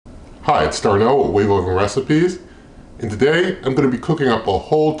Hi, it's Darnell with Wave Oven Recipes, and today I'm going to be cooking up a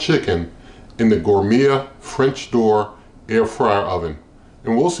whole chicken in the Gourmia French door air fryer oven.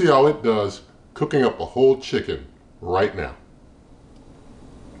 And we'll see how it does cooking up a whole chicken right now.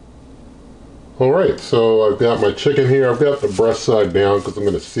 Alright, so I've got my chicken here. I've got the breast side down because I'm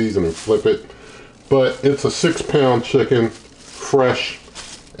going to season and flip it. But it's a 6-pound chicken, fresh,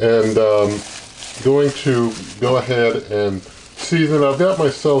 and going to go ahead and season. I've got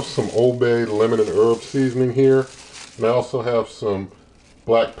myself some Old Bay lemon and herb seasoning here, and I also have some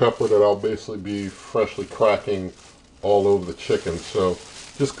black pepper that I'll basically be freshly cracking all over the chicken. So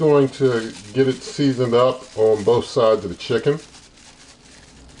just going to get it seasoned up on both sides of the chicken.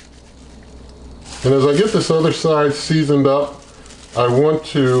 And as I get this other side seasoned up, I want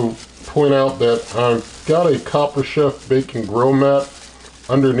to point out that I've got a Copper Chef baking grill mat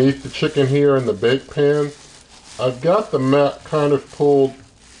underneath the chicken here in the bake pan. I've got the mat kind of pulled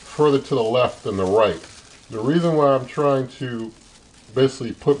further to the left than the right. The reason why I'm trying to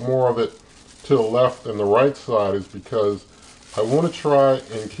basically put more of it to the left than the right side is because I want to try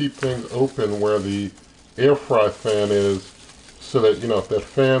and keep things open where the air fry fan is, so that, if that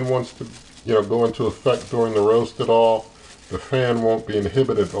fan wants to, go into effect during the roast at all, the fan won't be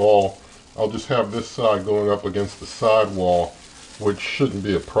inhibited at all. I'll just have this side going up against the side wall, which shouldn't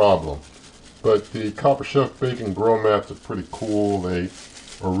be a problem. But the Copper Chef baking grill mats are pretty cool. They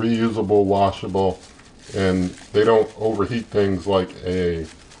are reusable, washable, and they don't overheat things like the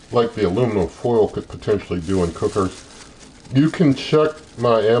aluminum foil could potentially do in cookers. You can check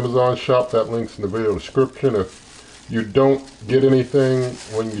my Amazon shop. That link's in the video description. If you don't get anything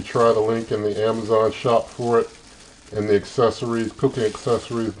when you try the link in the Amazon shop for it and the accessories, cooking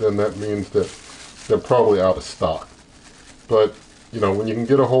accessories, then that means that they're probably out of stock. But when you can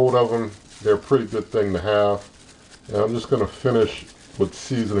get a hold of them, they're a pretty good thing to have. And I'm just going to finish with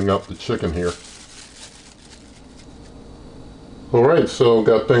seasoning up the chicken here. Alright, so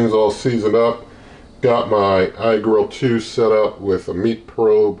got things all seasoned up. Got my iGrill 2 set up with a meat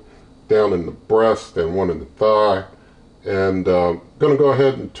probe down in the breast and one in the thigh. And going to go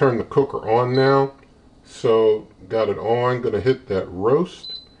ahead and turn the cooker on now. So got it on, going to hit that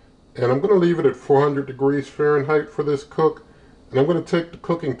roast. And I'm going to leave it at 400 degrees Fahrenheit for this cook. And I'm going to take the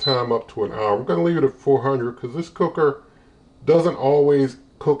cooking time up to an hour. I'm going to leave it at 400 because this cooker doesn't always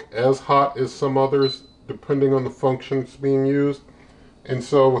cook as hot as some others, depending on the function it's being used. And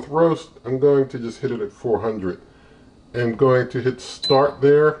so with roast, I'm going to just hit it at 400. And going to hit start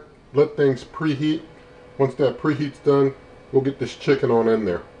there, let things preheat. Once that preheat's done, we'll get this chicken on in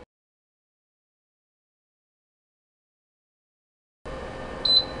there.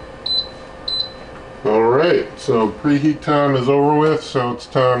 Alright, so preheat time is over with, so it's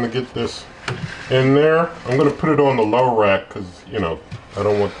time to get this in there. I'm going to put it on the low rack because, I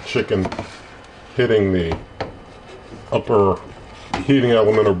don't want the chicken hitting the upper heating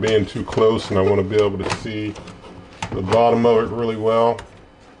element or being too close, and I want to be able to see the bottom of it really well.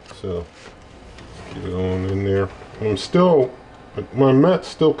 So, get it on in there. My mat's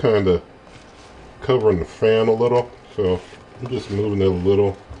still kind of covering the fan a little, so I'm just moving it a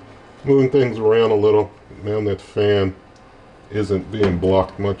little. Moving things around a little. Now that fan isn't being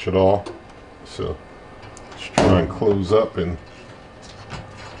blocked much at all. So let's try and close up and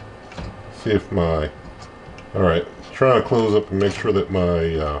see if alright, trying to close up and make sure that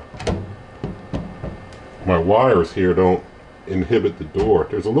my wires here don't inhibit the door.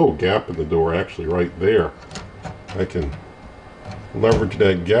 There's a little gap in the door actually right there. I can leverage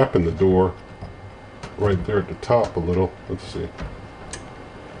that gap in the door right there at the top a little. Let's see.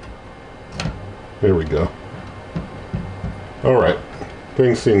 There we go. Alright,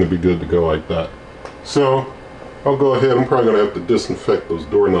 things seem to be good to go like that. So, I'll go ahead, I'm probably going to have to disinfect those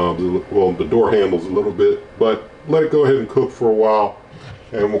doorknobs, well, the door handles a little bit, but let it go ahead and cook for a while,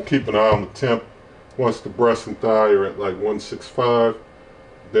 and we'll keep an eye on the temp. Once the breast and thigh are at like 165,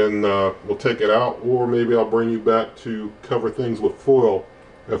 then we'll take it out, or maybe I'll bring you back to cover things with foil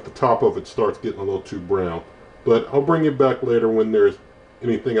if the top of it starts getting a little too brown. But I'll bring you back later when there's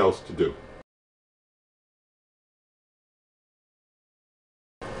anything else to do.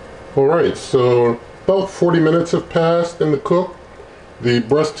 Alright, so about 40 minutes have passed in the cook. The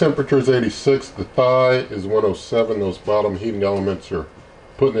breast temperature is 86, the thigh is 107. Those bottom heating elements are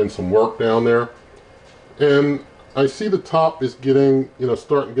putting in some work down there. And I see the top is getting,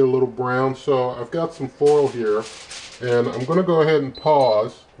 starting to get a little brown, so I've got some foil here. And I'm going to go ahead and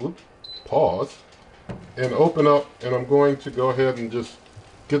pause, and open up, and I'm going to go ahead and just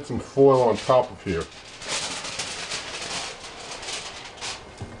get some foil on top of here.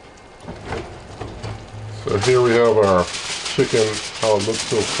 So here we have our chicken, how it looks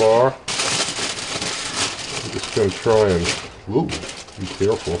so far. I'm just going to try and, ooh, be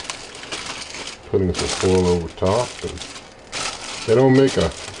careful, putting some foil over top. And they don't make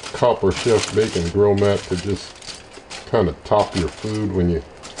a Copper Chef bacon grill mat to just kind of top your food when you,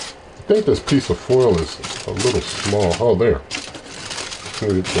 I think this piece of foil is a little small. Oh, there.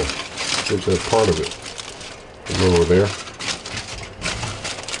 Maybe get that part of it over there.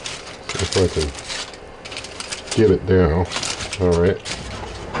 See if I can get it down. All right.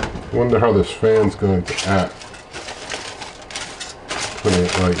 Wonder how this fan's going to act. Putting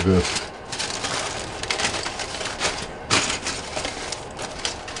it like this.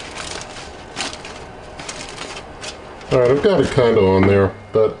 All right, I've got it kind of on there,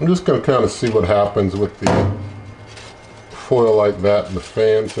 but I'm just going to kind of see what happens with the foil like that and the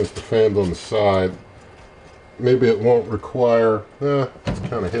fan, since the fan's on the side. Maybe it won't require, it's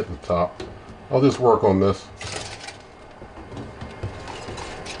kind of hitting the top. I'll just work on this.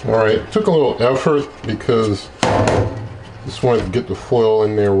 All right, it took a little effort because I just wanted to get the foil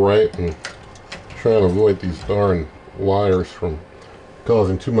in there right and try and avoid these darn wires from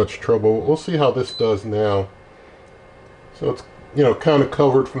causing too much trouble. We'll see how this does now. So it's, you know, kind of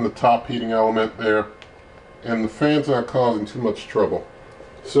covered from the top heating element there, and the fan's not causing too much trouble.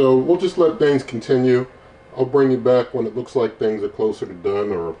 So we'll just let things continue. I'll bring you back when it looks like things are closer to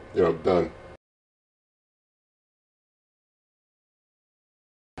done, or, you know, done.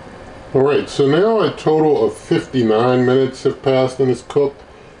 Alright, so now a total of 59 minutes have passed and it's cooked.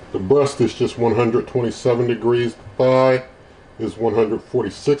 The breast is just 127 degrees, the thigh is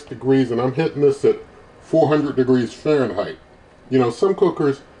 146 degrees, and I'm hitting this at 400 degrees Fahrenheit. You know, some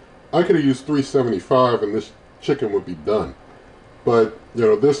cookers, I could have used 375 and this chicken would be done. But, you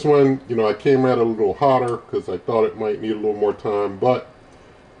know, this one, you know, I came at it a little hotter because I thought it might need a little more time. But,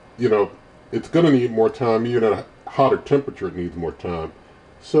 you know, it's going to need more time. Even at a hotter temperature, it needs more time.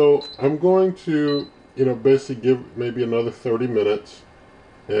 So I'm going to, you know, basically give maybe another 30 minutes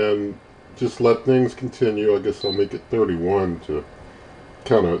and just let things continue. I guess I'll make it 31 to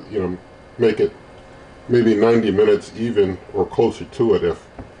kind of, you know, make it maybe 90 minutes even, or closer to it if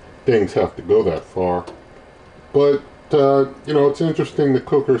things have to go that far. But you know, it's interesting, the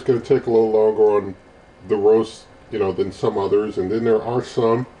cooker is going to take a little longer on the roast, you know, than some others, and then there are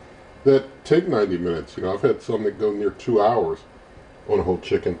some that take 90 minutes. You know, I've had some that go near 2 hours on a whole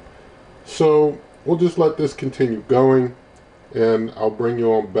chicken. So we'll just let this continue going, and I'll bring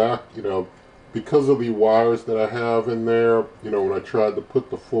you on back. You know, because of the wires that I have in there, you know, when I tried to put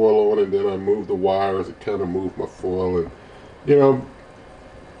the foil on and then I moved the wires, it kind of moved my foil, and, you know,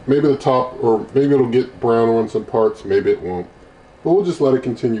 maybe the top, or maybe it'll get brown on some parts, maybe it won't. But we'll just let it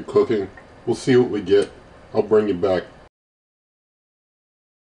continue cooking. We'll see what we get. I'll bring you back.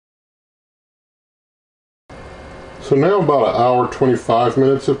 So now about 1 hour 25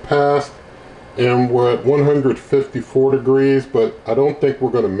 minutes have passed, and we're at 154 degrees, but I don't think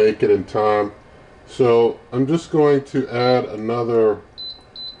we're going to make it in time. So I'm just going to add another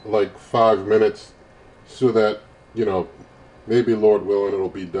like 5 minutes so that, you know, maybe, Lord willing, it'll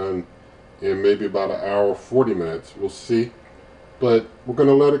be done in maybe about 1 hour 40 minutes. We'll see. But we're going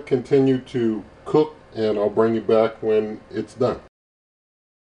to let it continue to cook, and I'll bring you back when it's done.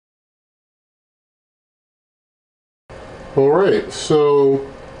 Alright,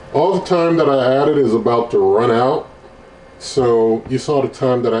 so all the time that I added is about to run out. So you saw the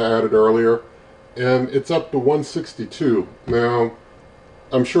time that I added earlier, and it's up to 162. Now,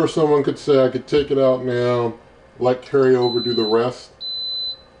 I'm sure someone could say I could take it out now, let carry over, do the rest.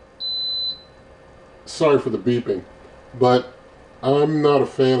 Sorry for the beeping, but I'm not a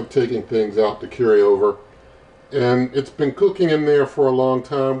fan of taking things out to carry over. And it's been cooking in there for a long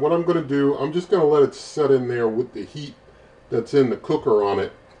time. What I'm going to do, I'm just going to let it set in there with the heat that's in the cooker on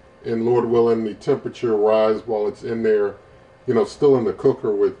it. And Lord willing, the temperature rise while it's in there, you know, still in the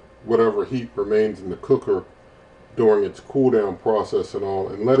cooker, with whatever heat remains in the cooker during its cool down process and all,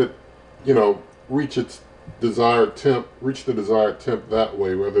 and let it, you know, reach its desired temp, reach the desired temp that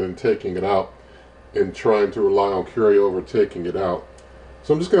way, rather than taking it out and trying to rely on carryover taking it out.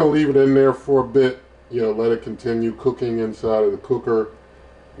 So I'm just going to leave it in there for a bit, you know, let it continue cooking inside of the cooker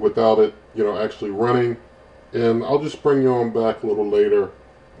without it, you know, actually running. And I'll just bring you on back a little later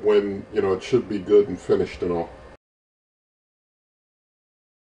when, you know, it should be good and finished and all.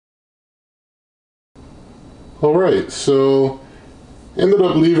 Alright, so ended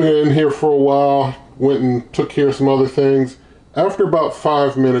up leaving it in here for a while, went and took care of some other things. After about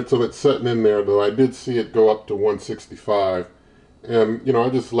 5 minutes of it sitting in there, though, I did see it go up to 165. And, you know, I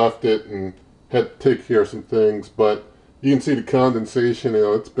just left it and had to take care of some things. But you can see the condensation, you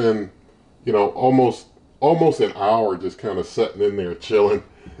know, it's been, you know, almost almost an hour just kind of sitting in there chilling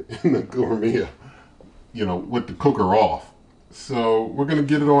in the Gourmia, you know, with the cooker off. So we're going to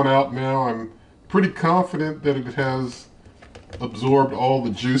get it on out now. I'm pretty confident that it has absorbed all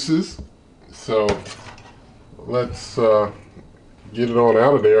the juices. So let's get it on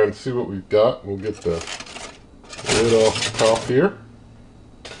out of there and see what we've got. We'll get the lid off the top here.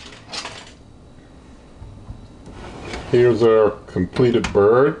 Here's our completed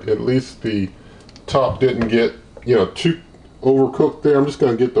bird. At least the top didn't get, you know, too overcooked there. I'm just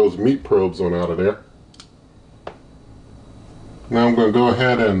going to get those meat probes on out of there. Now I'm going to go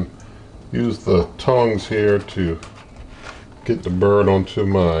ahead and use the tongs here to get the bird onto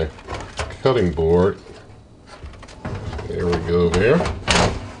my cutting board. There we go there.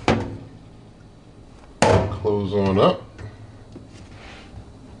 Close on up.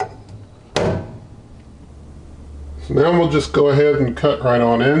 So now we'll just go ahead and cut right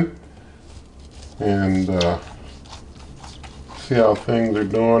on in and see how things are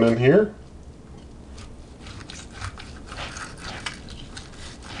doing in here.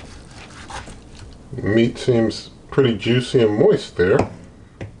 Meat seems pretty juicy and moist there.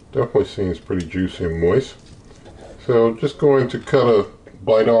 Definitely seems pretty juicy and moist. So just going to cut a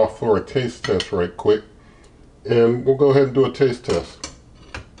bite off for a taste test right quick. And we'll go ahead and do a taste test.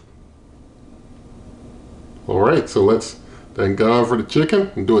 Alright, so let's then go over the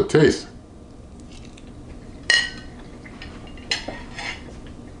chicken and do a taste.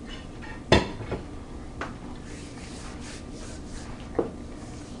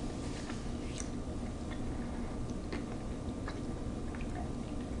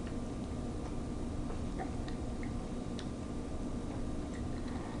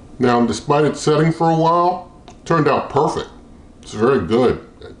 Now, despite it setting for a while, it turned out perfect. It's very good.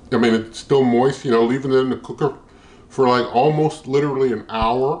 I mean, it's still moist, you know, leaving it in the cooker for like almost literally an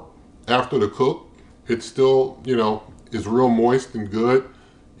hour after the cook. It still, you know, is real moist and good.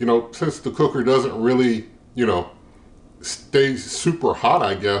 You know, since the cooker doesn't really, you know, stay super hot,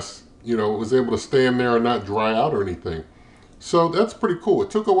 I guess, you know, it was able to stay in there and not dry out or anything. So that's pretty cool. It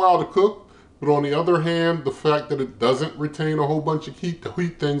took a while to cook. But on the other hand, the fact that it doesn't retain a whole bunch of heat to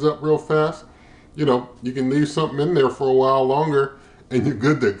heat things up real fast, you know, you can leave something in there for a while longer and you're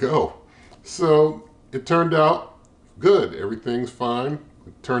good to go. So it turned out good. Everything's fine.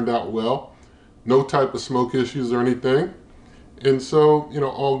 It turned out well. No type of smoke issues or anything. And so, you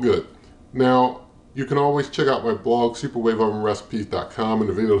know, all good. Now, you can always check out my blog, superwaveovenrecipes.com. In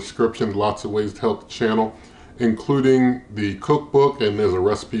the video description, lots of ways to help the channel, including the cookbook, and there's a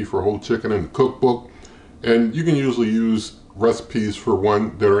recipe for whole chicken in the cookbook. And you can usually use recipes for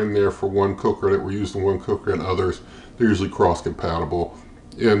one that are in there for one cooker that were used in one cooker and others. They're usually cross-compatible.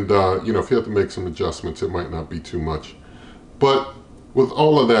 And, you know, if you have to make some adjustments, it might not be too much. But with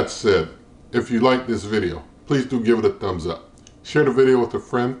all of that said, if you like this video, please do give it a thumbs up. Share the video with a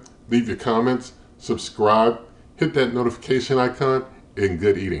friend, leave your comments, subscribe, hit that notification icon, and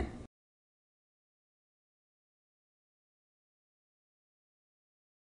good eating.